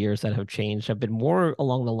noticed over the years that have changed have been more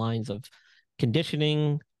along the lines of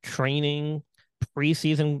conditioning, training,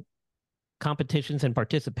 preseason competitions, and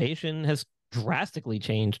participation has drastically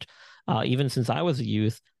changed, even since I was a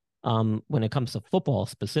youth, when it comes to football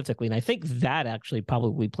specifically. And I think that actually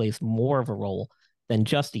probably plays more of a role than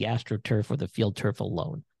just the AstroTurf or the field turf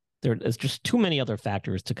alone. There's just too many other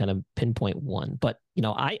factors to kind of pinpoint one. But,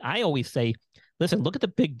 I always say, listen, look at the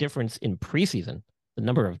big difference in preseason. The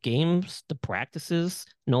number of games, the practices.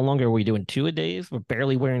 No longer are we doing 2-a-days. We're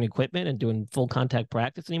barely wearing equipment and doing full contact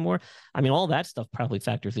practice anymore. I mean, all that stuff probably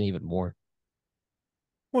factors in even more.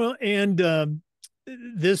 Well, and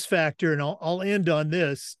this factor, and I'll end on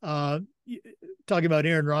this, talking about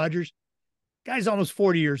Aaron Rodgers, guy's almost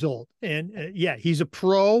 40 years old. And yeah, he's a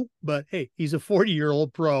pro, but hey, he's a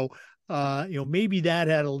 40-year-old pro. Maybe that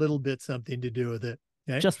had a little bit something to do with it.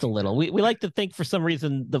 Okay? Just a little. We like to think for some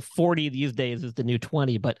reason the 40 these days is the new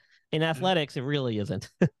 20, but in athletics, it really isn't.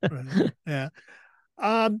 Right. Yeah.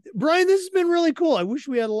 Brian, this has been really cool. I wish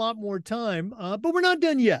we had a lot more time, but we're not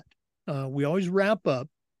done yet. We always wrap up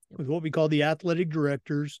with what we call the athletic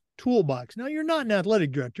director's toolbox. Now, you're not an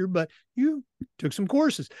athletic director, but you took some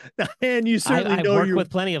courses, and you certainly I've worked with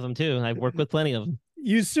plenty of them too. I've worked with plenty of them.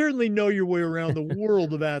 You certainly know your way around the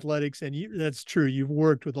world of athletics, and that's true. You've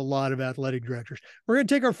worked with a lot of athletic directors. We're going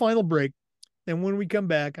to take our final break, and when we come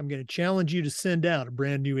back, I'm going to challenge you to send out a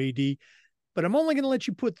brand new AD, but I'm only going to let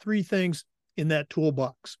you put 3 things in that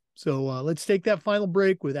toolbox. So let's take that final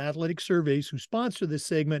break with Athletic Surveys, who sponsor this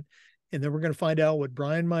segment, and then we're going to find out what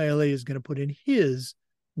Brian Maieli is going to put in his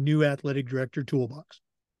new athletic director toolbox.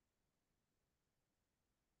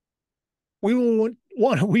 We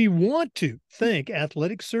want to thank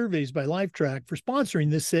Athletic Surveys by Lifetrack for sponsoring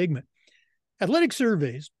this segment. Athletic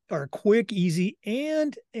Surveys are a quick, easy,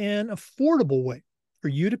 and an affordable way for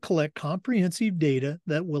you to collect comprehensive data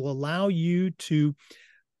that will allow you to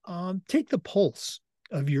take the pulse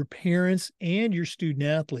of your parents and your student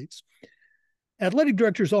athletes. Athletic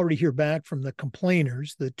directors already hear back from the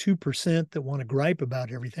complainers, the 2% that want to gripe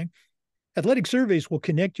about everything. Athletic Surveys will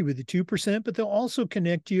connect you with the 2%, but they'll also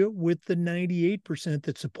connect you with the 98%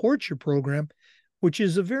 that supports your program, which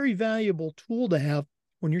is a very valuable tool to have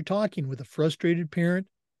when you're talking with a frustrated parent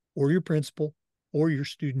or your principal or your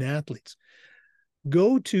student athletes.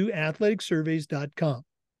 Go to athleticsurveys.com.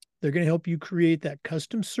 They're going to help you create that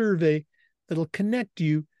custom survey that'll connect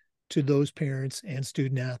you to those parents and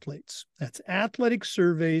student athletes. That's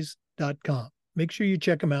athleticsurveys.com. Make sure you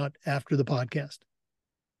check them out after the podcast.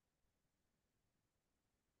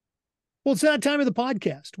 Well, it's that time of the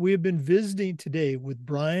podcast. We have been visiting today with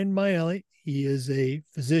Brian Maieli. He is a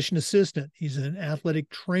physician assistant. He's an athletic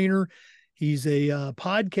trainer. He's a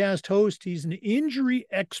podcast host. He's an injury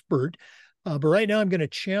expert. But right now, I'm going to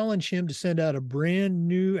challenge him to send out a brand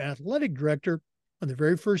new athletic director on the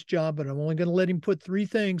very first job, but I'm only going to let him put 3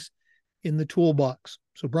 things in the toolbox.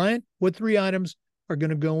 So, Brian, what 3 items are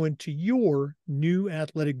going to go into your new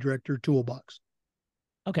athletic director toolbox?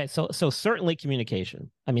 Okay, so certainly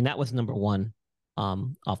communication. I mean, that was number 1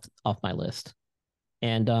 off my list.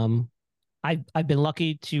 And I've been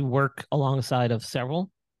lucky to work alongside of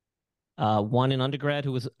several. One in undergrad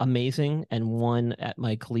who was amazing, and one at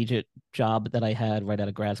my collegiate job that I had right out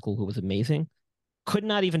of grad school who was amazing. Could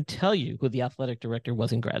not even tell you who the athletic director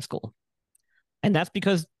was in grad school. And that's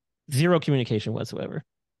because 0 communication whatsoever.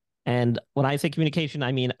 And when I say communication,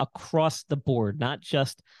 I mean across the board, not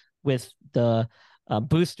just with the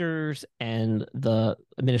boosters and the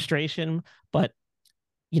administration, but,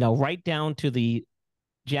 right down to the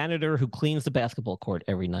janitor who cleans the basketball court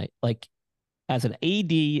every night. Like, as an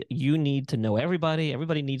AD, you need to know everybody.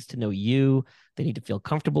 Everybody needs to know you. They need to feel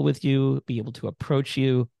comfortable with you, be able to approach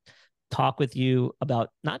you, talk with you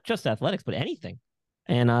about not just athletics, but anything.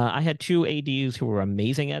 And I had 2 ADs who were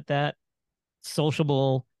amazing at that,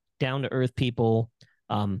 sociable, down-to-earth people.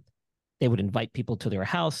 They would invite people to their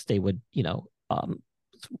house. They would,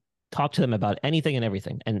 talk to them about anything and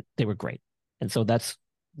everything, and they were great. And so that's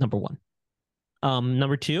number 1.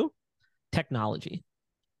 Number 2, technology.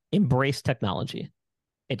 Embrace technology.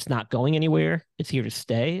 It's not going anywhere. It's here to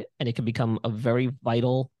stay, and it can become a very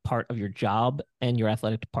vital part of your job and your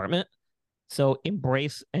athletic department. So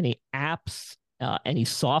embrace any apps, any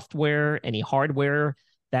software, any hardware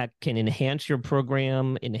that can enhance your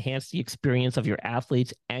program, enhance the experience of your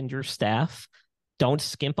athletes and your staff. Don't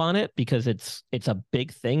skimp on it, because it's a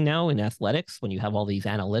big thing now in athletics when you have all these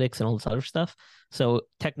analytics and all this other stuff. So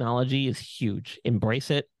technology is huge. Embrace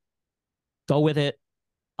it. Go with it.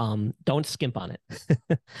 Don't skimp on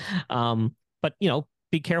it. But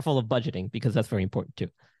be careful of budgeting, because that's very important too.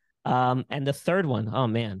 And the third one, oh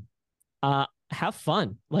man, have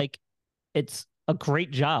fun. Like, it's a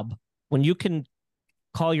great job when you can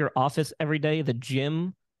call your office every day the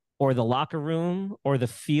gym or the locker room or the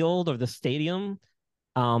field or the stadium,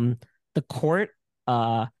 the court.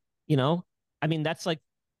 I mean, that's like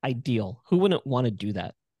ideal. Who wouldn't want to do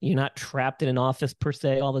that? You're not trapped in an office per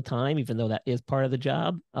se all the time, even though that is part of the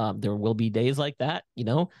job. There will be days like that,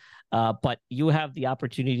 but you have the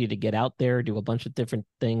opportunity to get out there, do a bunch of different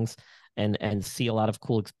things, and see a lot of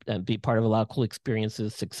cool, be part of a lot of cool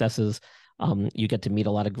experiences, successes. You get to meet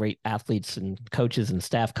a lot of great athletes and coaches and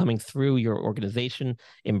staff coming through your organization.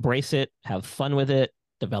 Embrace it, have fun with it,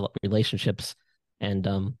 develop relationships,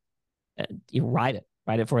 and you ride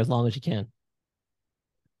it for as long as you can.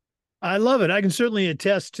 I love it. I can certainly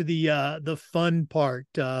attest to the fun part.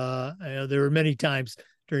 There were many times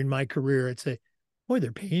during my career I'd say, boy,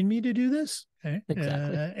 they're paying me to do this. Okay?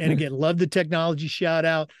 Exactly. And again, love the technology shout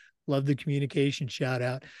out, love the communication shout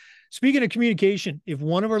out. Speaking of communication, if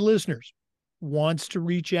one of our listeners wants to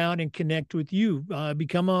reach out and connect with you,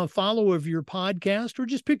 become a follower of your podcast, or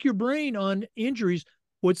just pick your brain on injuries,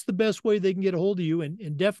 what's the best way they can get a hold of you,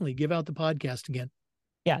 and definitely give out the podcast again?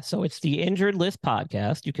 Yeah, so it's the Injured List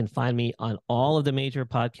podcast. You can find me on all of the major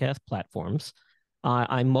podcast platforms.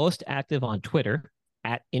 I'm most active on Twitter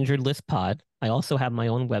at Injured List Pod. I also have my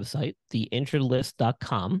own website,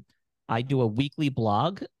 theinjuredlist.com. I do a weekly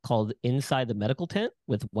blog called Inside the Medical Tent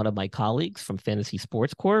with one of my colleagues from Fantasy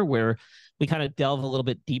Sports Core, where we kind of delve a little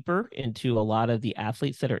bit deeper into a lot of the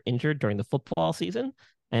athletes that are injured during the football season.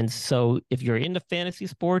 And so if you're into fantasy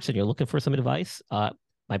sports and you're looking for some advice,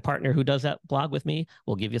 my partner who does that blog with me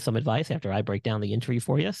will give you some advice after I break down the injury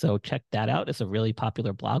for you. So check that out. It's a really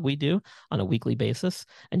popular blog we do on a weekly basis.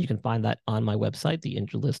 And you can find that on my website,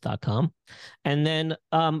 theinjuredlist.com. And then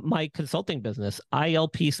my consulting business,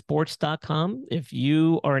 ilpsports.com. If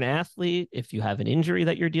you are an athlete, if you have an injury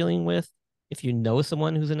that you're dealing with, if you know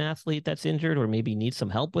someone who's an athlete that's injured or maybe needs some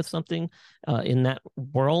help with something in that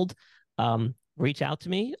world, reach out to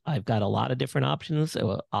me. I've got a lot of different options.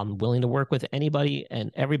 I'm willing to work with anybody and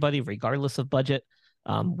everybody, regardless of budget.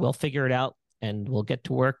 We'll figure it out, and we'll get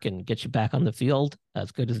to work and get you back on the field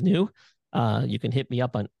as good as new. You can hit me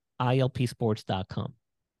up on ilpsports.com.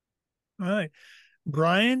 All right.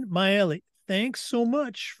 Brian Maieli, thanks so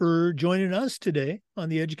much for joining us today on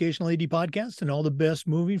the Educational AD Podcast, and all the best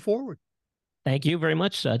moving forward. Thank you very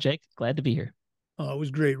much, Jake. Glad to be here. It was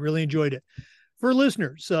great. Really enjoyed it. For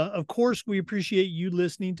listeners, of course, we appreciate you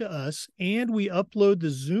listening to us, and we upload the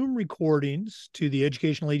Zoom recordings to the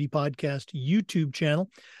Educational AD Podcast YouTube channel.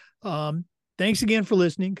 Thanks again for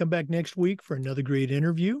listening. Come back next week for another great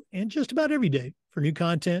interview, and just about every day for new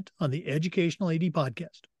content on the Educational AD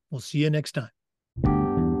Podcast. We'll see you next time.